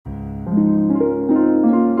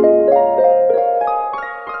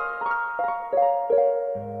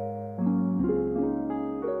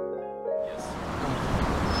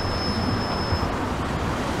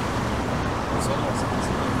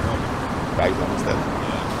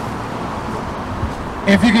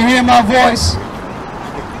If you can hear my voice,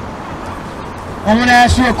 I want to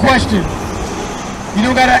ask you a question. You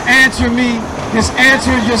don't got to answer me. Just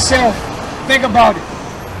answer it yourself. Think about it.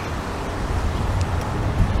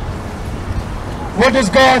 What does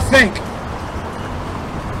God think?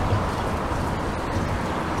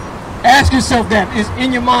 Ask yourself that. It's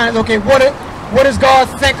in your mind. Okay, what does God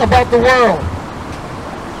think about the world?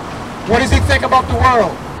 What does he think about the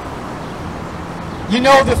world? You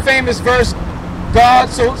know the famous verse, God,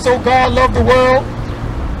 so God loved the world.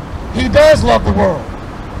 He does love the world.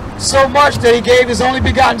 So much that he gave his only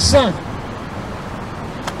begotten Son.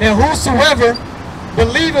 And whosoever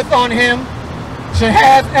believeth on him shall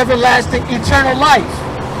have everlasting eternal life.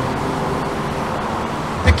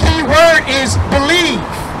 The key word is believe.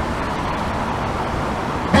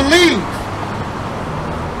 Believe.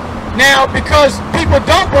 Now, because people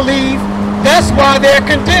don't believe, that's why they're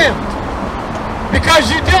condemned. Because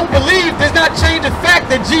you don't believe does not change the fact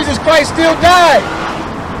that Jesus Christ still died.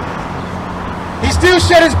 He still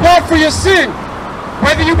shed his blood for your sin.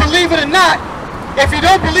 Whether you believe it or not, if you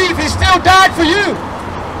don't believe, he still died for you.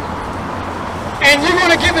 And you're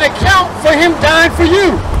going to give an account for him dying for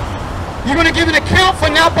you. You're going to give an account for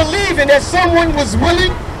not believing that someone was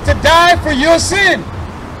willing to die for your sin.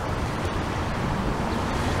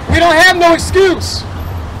 We don't have no excuse.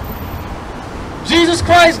 Jesus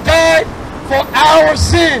Christ died for our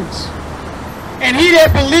sins. And he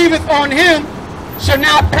that believeth on him shall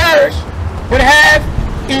not perish, but have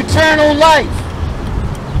eternal life.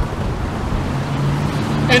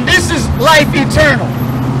 And this is life eternal,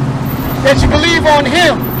 that you believe on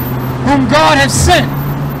him whom God has sent,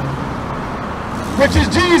 which is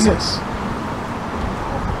Jesus.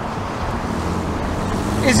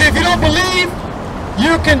 Is if you don't believe,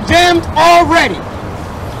 you're condemned already.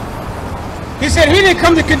 He said he didn't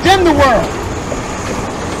come to condemn the world.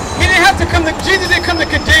 He didn't have to come to, Jesus didn't come to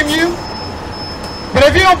condemn you. But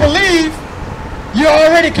if you don't believe, you're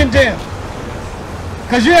already condemned.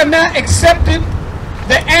 Because you have not accepted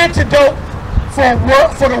the antidote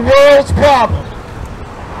for the world's problem.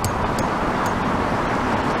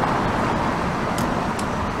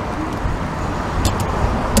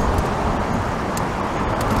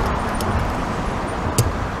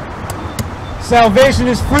 Salvation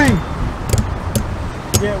is free.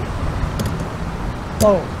 Yeah.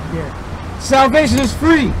 Oh, yeah. Salvation is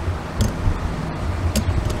free.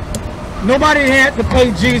 Nobody had to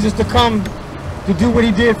pay Jesus to come to do what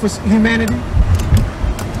he did for humanity.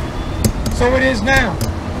 So it is now.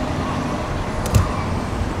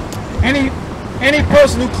 Any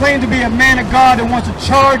person who claims to be a man of God and wants to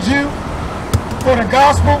charge you for the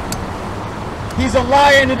gospel, he's a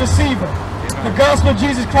liar and a deceiver. The gospel of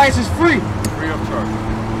Jesus Christ is free. Free of charge.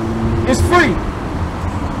 It's free.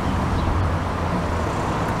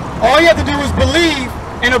 All you have to do is believe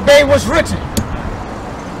and obey what's written.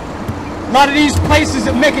 A lot of these places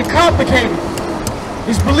that make it complicated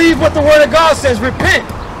is believe what the word of God says. Repent.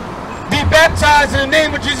 Be baptized in the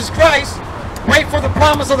name of Jesus Christ. Wait for the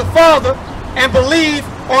promise of the Father and believe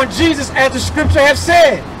on Jesus as the scripture has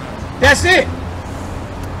said. That's it.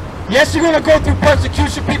 Yes, you're going to go through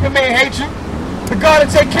persecution. People may hate you. But God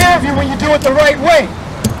will take care of you when you do it the right way.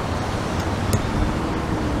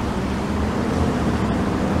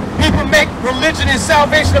 People make religion and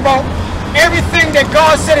salvation about everything that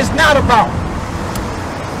God said is not about.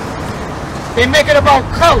 They make it about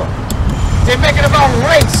color. They make it about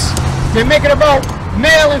race. They make it about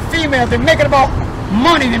male and female. They make it about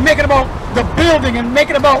money. They make it about the building and make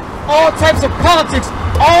it about all types of politics.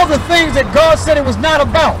 All the things that God said it was not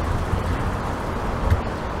about.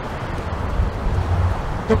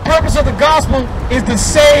 The purpose of the gospel is to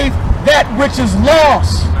save that which is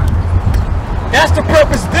lost. That's the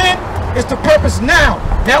purpose then. It's the purpose now.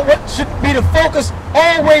 That what should be the focus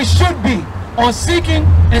always should be on seeking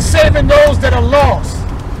and saving those that are lost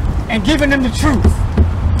and giving them the truth.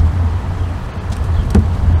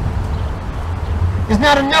 It's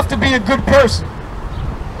not enough to be a good person.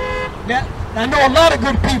 Now, I know a lot of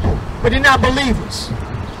good people, but they're not believers.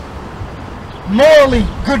 Morally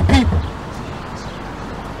good people.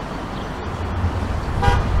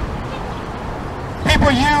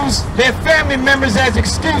 People use their family members as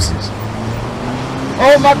excuses.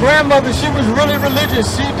 Oh, my grandmother, she was really religious.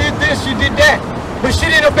 She did this, she did that. But she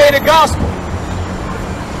didn't obey the gospel.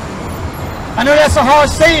 I know that's a hard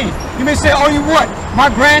saying. You may say, oh, you what? My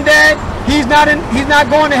granddad, he's not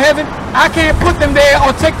going to heaven. I can't put them there or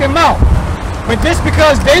take them out. But just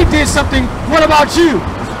because they did something, what about you?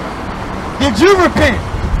 Did you repent?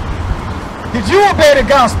 Did you obey the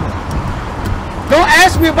gospel? Don't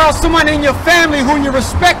ask me about someone in your family who you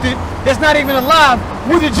respected that's not even alive.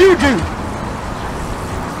 What did you do?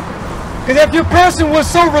 Because if your person was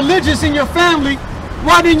so religious in your family,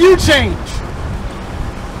 why didn't you change?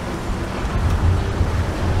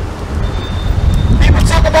 People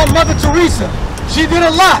talk about Mother Teresa. She did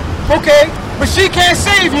a lot, okay, but she can't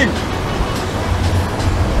save you.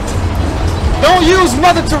 Don't use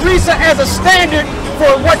Mother Teresa as a standard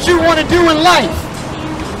for what you want to do in life.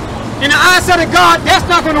 In the eyesight of God, that's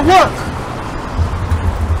not going to work.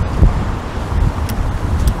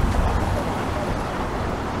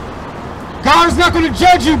 God is not going to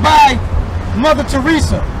judge you by Mother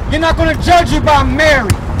Teresa. He's not going to judge you by Mary.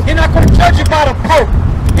 He's not going to judge you by the Pope.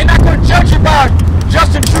 He's not going to judge you by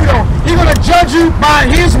Justin Trudeau. He's going to judge you by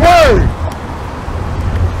His Word.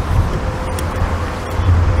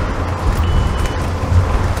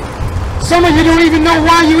 Some of you don't even know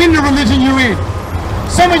why you're in the religion you're in.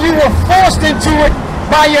 Some of you were forced into it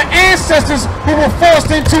by your ancestors who were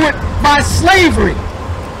forced into it by slavery.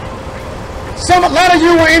 A lot of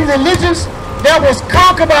you were in religions that was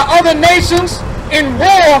conquered by other nations in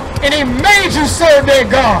war, and it made you serve their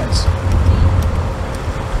gods.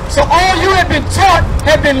 So all you have been taught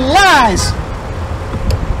have been lies.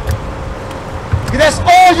 That's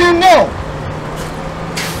all you know.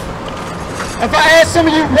 If I ask some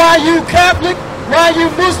of you, why you Catholic? Why you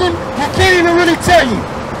Muslim? You can't even really tell you.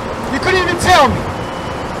 You couldn't even tell me.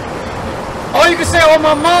 All you can say, oh,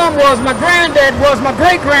 my mom was, my granddad was, my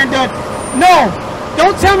great-granddad. No,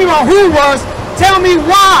 don't tell me about who was. Tell me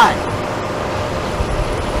why.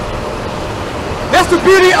 That's the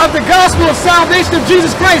beauty of the gospel of salvation of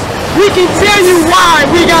Jesus Christ. We can tell you why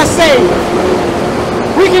we got saved.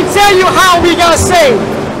 We can tell you how we got saved.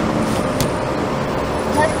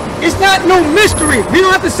 It's not no mystery. We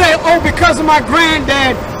don't have to say, oh, because of my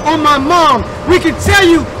granddad or my mom. We can tell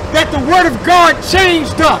you that the Word of God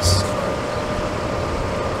changed us.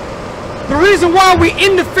 The reason why we're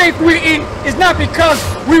in the faith we're in is not because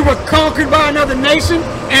we were conquered by another nation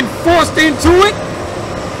and forced into it.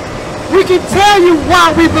 We can tell you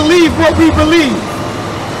why we believe what we believe.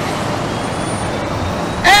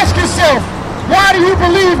 Ask yourself, why do you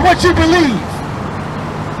believe what you believe?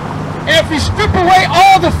 And if you strip away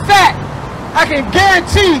all the fat, I can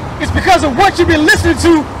guarantee it's because of what you've been listening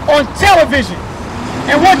to on television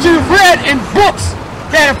and what you've read in books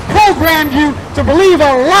that have programmed you to believe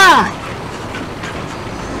a lie.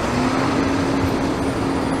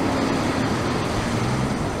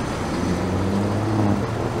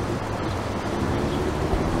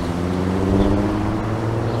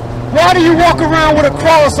 Why do you walk around with a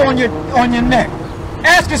cross on your neck?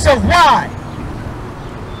 Ask yourself why.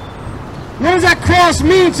 What does that cross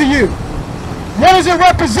mean to you? What does it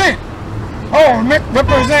represent? Oh,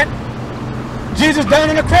 represent Jesus down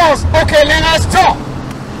on the cross. Okay, then let's talk.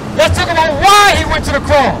 Let's talk about why He went to the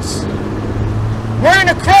cross. Wearing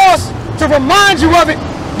the cross to remind you of it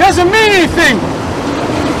doesn't mean anything.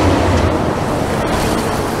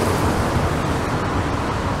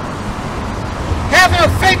 Having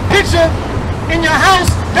a fake picture in your house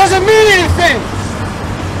doesn't mean anything.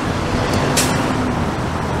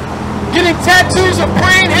 Getting tattoos or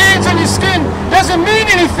praying hands on your skin doesn't mean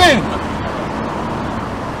anything.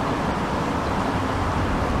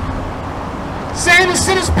 Saying the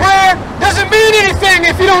sinner's prayer doesn't mean anything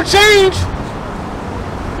if you don't change.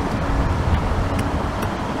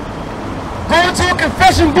 Going to a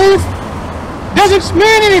confession booth doesn't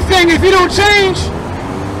mean anything if you don't change.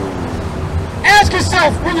 Ask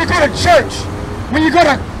yourself when you go to church, when you go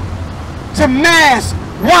to mass,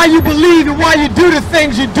 why you believe and why you do the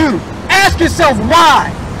things you do. Ask yourself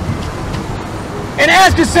why. And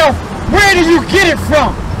ask yourself, where do you get it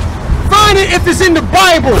from? Find it if it's in the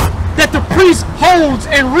Bible that the priest holds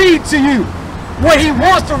and read to you what he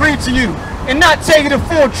wants to read to you and not tell you the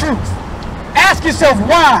full truth. Ask yourself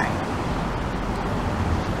why.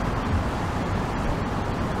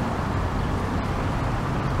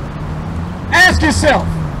 Ask yourself.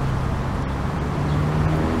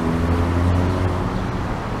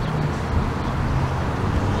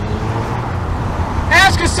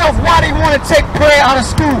 Ask yourself why they want to take prayer out of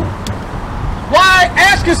school. Why?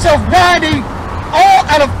 Ask yourself why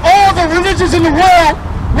out of all the religions in the world,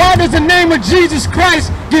 why does the name of Jesus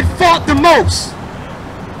Christ get fought the most?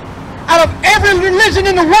 Out of every religion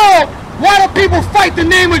in the world, why do people fight the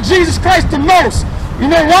name of Jesus Christ the most? You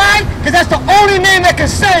know why? Because that's the only name that can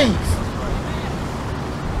save.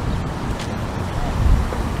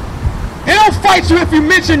 They don't fight you if you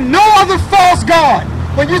mention no other false god.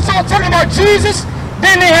 When you start talking about Jesus,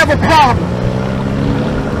 then they have a problem.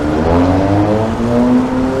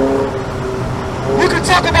 You can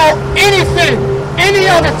talk about anything. any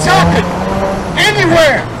other topic,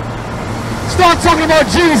 anywhere, start talking about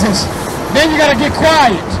Jesus, then you got to get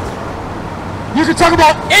quiet. You can talk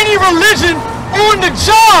about any religion on the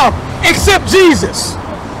job except Jesus.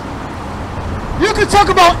 You can talk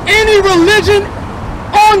about any religion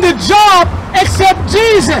on the job except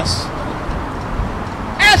Jesus.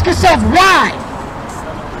 Ask yourself why.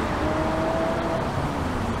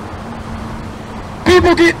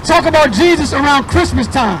 People talk about Jesus around Christmas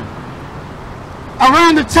time.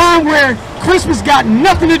 Around the time where Christmas got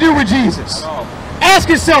nothing to do with Jesus. Ask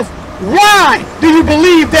yourself, why do you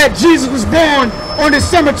believe that Jesus was born on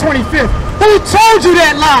December 25th? Who told you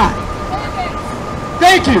that lie?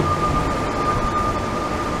 Thank you.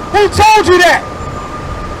 Who told you that?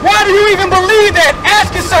 Why do you even believe that?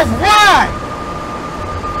 Ask yourself why.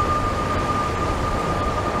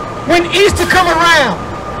 When Easter come around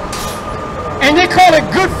and they call it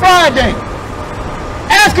Good Friday,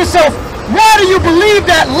 ask yourself, why do you believe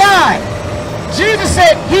that lie? Jesus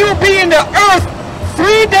said he will be in the earth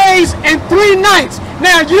 3 days and 3 nights.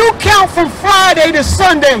 Now you count from Friday to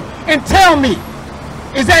Sunday and tell me,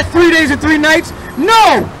 is that 3 days and 3 nights?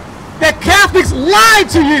 No, the Catholics lied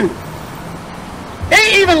to you.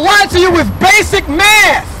 They even lied to you with basic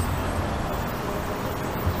math.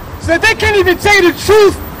 So they can't even tell you the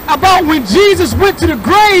truth about when Jesus went to the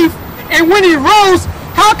grave and when he rose.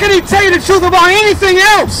 How can he tell you the truth about anything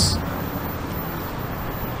else?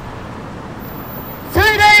 3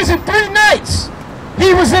 days and 3 nights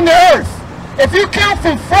he was in the earth. If you count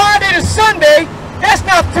from Friday to Sunday, that's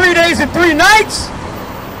not 3 days and 3 nights.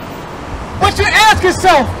 But you ask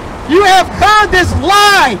yourself, you have heard this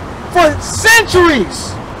lie for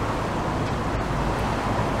centuries.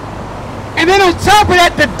 And then on top of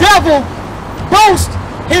that, the devil boasts.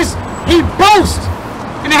 He boasts.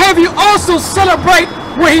 And to have you also celebrate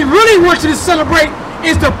what he really wants you to celebrate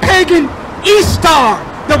is the pagan Easter,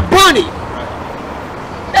 the bunny.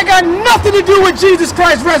 That got nothing to do with Jesus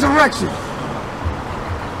Christ's resurrection.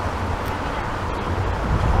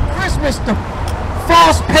 Christmas, the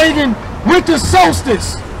false pagan winter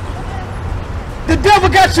solstice. The devil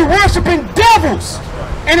got you worshiping devils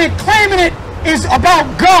and then claiming it is about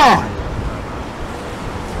God.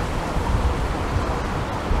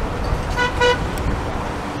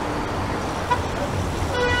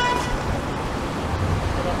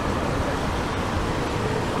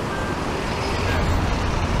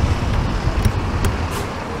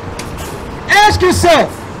 Ask yourself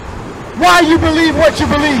why you believe what you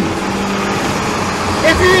believe.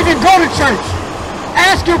 If you even go to church,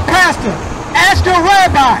 ask your pastor, ask your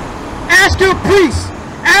rabbi, ask your priest,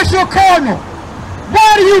 ask your cardinal.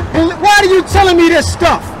 Why are you telling me this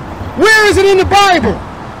stuff? Where is it in the Bible?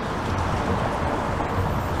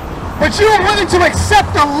 But you are willing to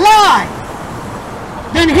accept a lie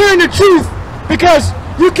than hearing the truth, because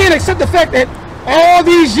you can't accept the fact that all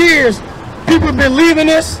these years people have been leaving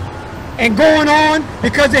us and going on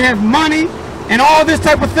because they have money and all this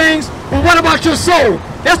type of things. But what about your soul?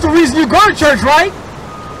 That's the reason you go to church, right?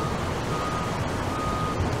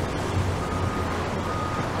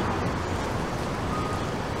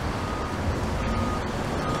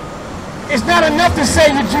 It's not enough to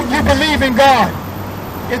say you believe in God.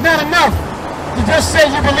 It's not enough to just say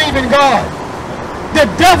you believe in God. The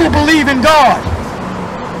devil believes in God.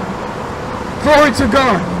 Glory to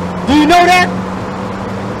God. Do you know that?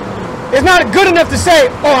 It's not good enough to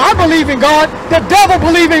say, oh, I believe in God. The devil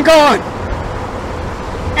believes in God.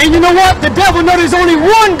 And you know what? The devil knows there's only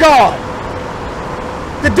one God.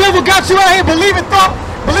 The devil got you out here believing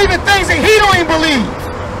things that he don't even believe.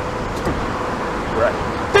 Right.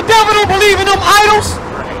 The devil don't believe in them idols.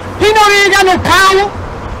 He know they ain't got no power.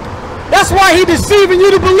 That's why he deceiving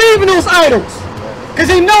you to believe in those idols.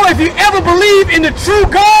 Because he know if you ever believe in the true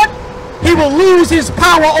God, he will lose his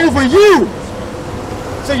power over you.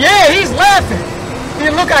 So yeah, he's laughing. He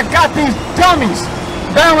look, I got these dummies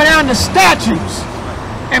bowing down to statues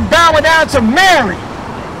and bowing down to Mary.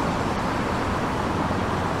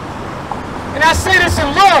 And I say this in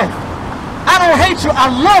love. I don't hate you, I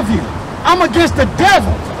love you. I'm against the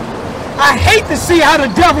devil. I hate to see how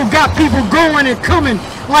the devil got people going and coming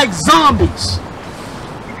like zombies.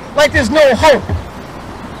 Like there's no hope.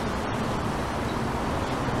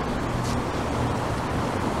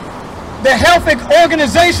 The health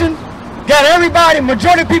organization got everybody,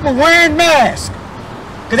 majority of people wearing masks.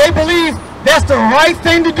 Because they believe that's the right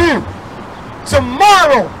thing to do.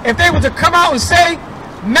 Tomorrow, if they were to come out and say,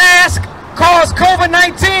 mask caused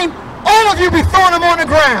COVID-19, all of you be throwing them on the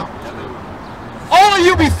ground. All of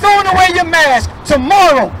you be throwing away your mask.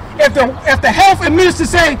 Tomorrow, if the health minister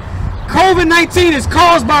say COVID-19 is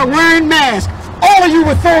caused by wearing masks, all of you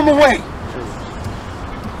would throw them away.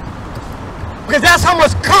 Because that's how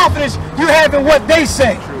much confidence you have in what they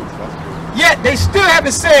say. Yet they still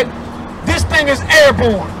haven't said this thing is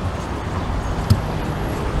airborne.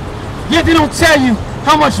 Yet they don't tell you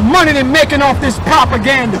how much money they're making off this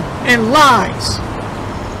propaganda and lies.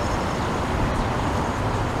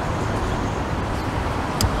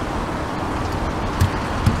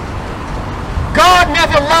 God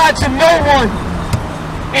never lied to no one,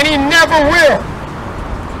 and he never will.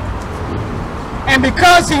 And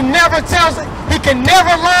because he never tells it, he can never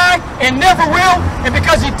lie and never will, and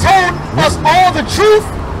because he told us all the truth,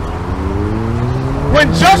 when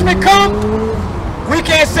judgment comes, we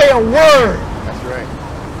can't say a word. That's right.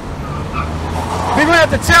 We're going to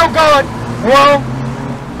have to tell God, well,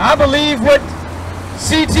 I believe what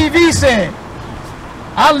CTV said.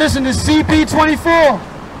 I listened to Pt1.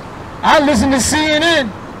 I listened to CNN.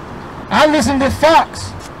 I listened to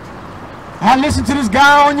Fox. I listened to this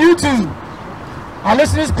guy on YouTube. I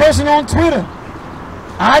listened to this person on Twitter.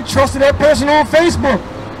 I trusted that person on Facebook.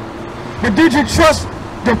 But did you trust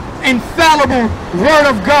the infallible Word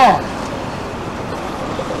of God?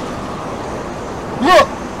 Look,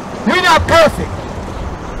 we're not perfect.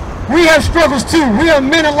 We have struggles too. We are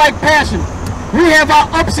men of like passion. We have our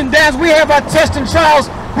ups and downs. We have our tests and trials.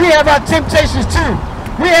 We have our temptations too.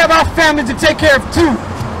 We have our family to take care of too.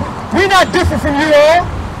 We're not different from you all.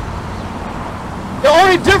 The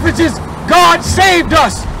only difference is God saved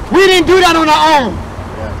us. We didn't do that on our own.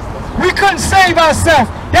 We couldn't save ourselves.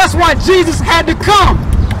 That's why Jesus had to come.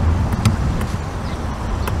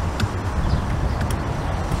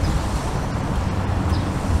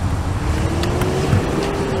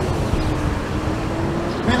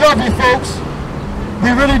 We love you, folks. We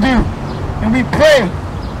really do. And we pray.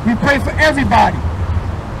 We pray for everybody.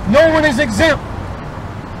 No one is exempt.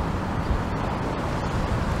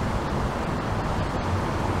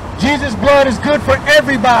 Jesus' blood is good for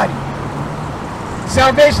everybody.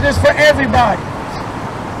 Salvation is for everybody.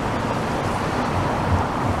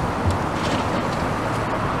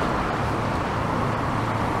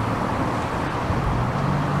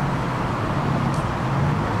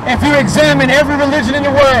 If you examine every religion in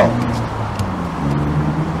the world,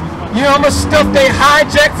 you know how much stuff they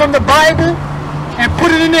hijacked from the Bible and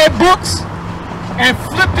put it in their books and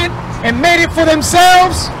flipped it and made it for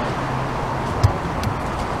themselves?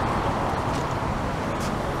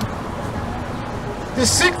 The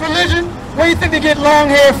Sikh religion, where do you think they get long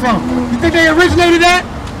hair from? You think they originated that?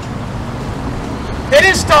 They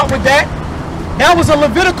didn't start with that. That was a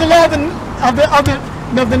Levitical law of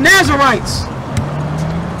the Nazarites.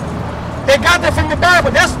 They got that from the Bible.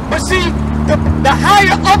 But see, the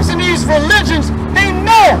higher ups in these religions, they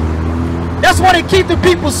know. That's why they keep the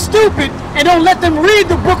people stupid and don't let them read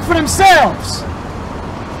the book for themselves.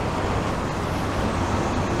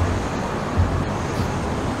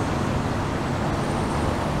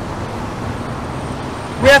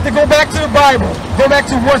 We have to go back to the Bible. Go back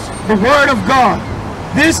to what's the Word of God.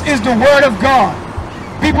 This is the Word of God.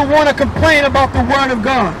 People want to complain about the Word of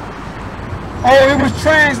God. Oh, it was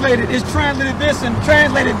translated. It's translated this and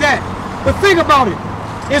translated that. But think about it.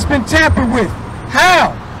 It's been tampered with.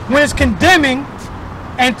 How? When it's condemning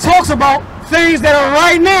and talks about things that are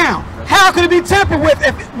right now. How could it be tampered with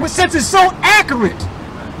since it's so accurate?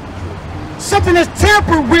 Something that's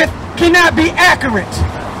tampered with cannot be accurate.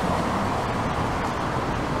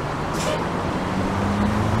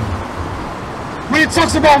 When it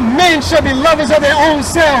talks about men shall be lovers of their own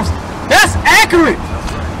selves, that's accurate.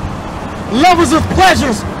 Lovers of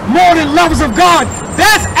pleasures more than lovers of God,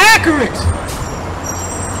 that's accurate.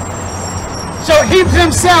 Shall heap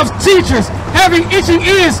themselves teachers, having itching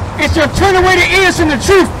ears, and shall turn away their ears from the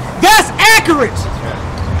truth, that's accurate.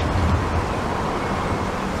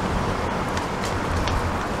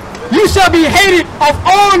 You shall be hated of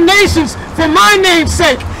all nations for my name's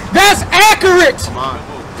sake, that's accurate.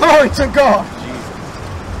 Glory to God.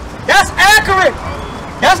 That's accurate.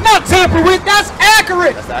 That's not tampered with. That's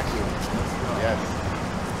accurate. That's accurate. Yes.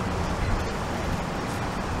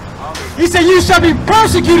 He said, you shall be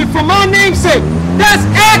persecuted for my name's sake. That's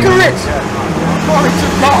accurate. Yes. Glory to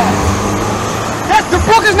God. The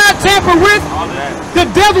book is not tampered with. Amen. The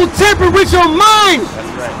devil tampered with your mind.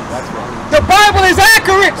 That's right. That's right. The Bible is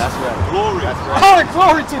accurate. That's right. Glory. That's right. Oh,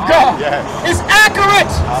 glory to God. Yes. It's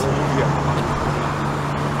accurate. Hallelujah.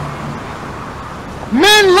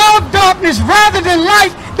 Men love darkness rather than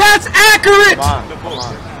light. That's accurate. Come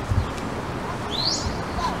on.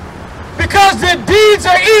 Because their deeds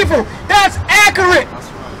are evil. That's accurate.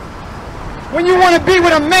 When you want to be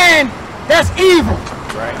with a man, that's evil.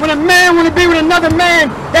 Right. When a man want to be with another man,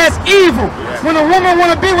 that's evil. Yeah. When a woman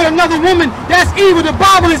want to be with another woman, that's evil. The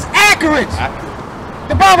Bible is accurate.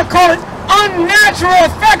 The Bible calls it unnatural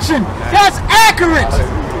affection. That's accurate.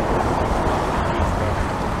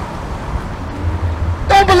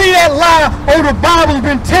 Don't believe that lie, oh, the Bible's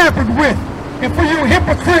been tampered with. And for you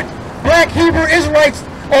hypocrite, black Hebrew Israelites,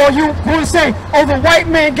 or you want to say, oh, the white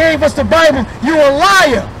man gave us the Bible, you're a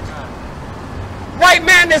liar. White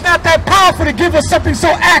man is not that powerful to give us something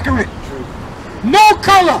so accurate. No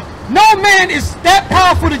color, no man is that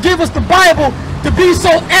powerful to give us the Bible to be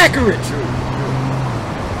so accurate.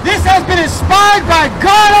 This has been inspired by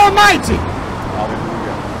God Almighty.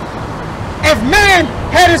 If man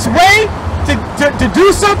had his way to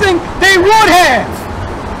do something, they would have.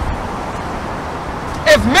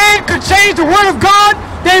 If man could change the Word of God,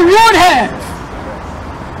 they would have.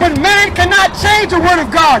 But man cannot change the Word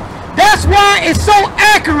of God. That's why it's so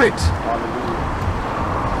accurate.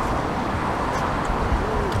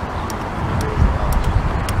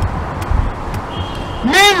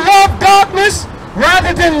 Men love darkness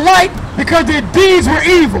rather than light because their deeds were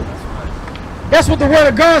evil. That's what the Word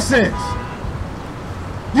of God says.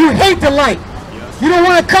 You hate the light. You don't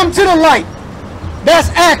want to come to the light. That's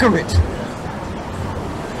accurate.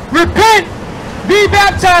 Repent, be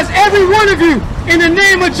baptized, every one of you, in the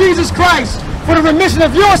name of Jesus Christ for the remission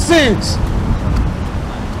of your sins.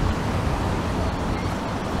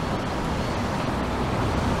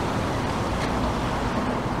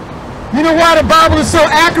 You know why the Bible is so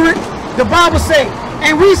accurate? The Bible says,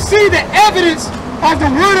 and we see the evidence of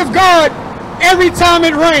the Word of God every time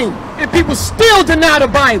it rains, and people still deny the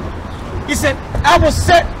Bible. He said, I will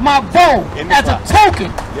set my bow as a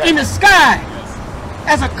token in the sky,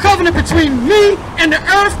 as a covenant between me and the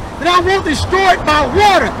earth, that I won't destroy it by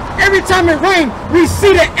water. Every time it rains, we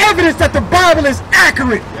see the evidence that the Bible is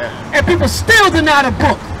accurate, and people still deny the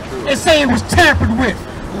book and say it was tampered with.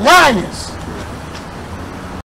 Liars.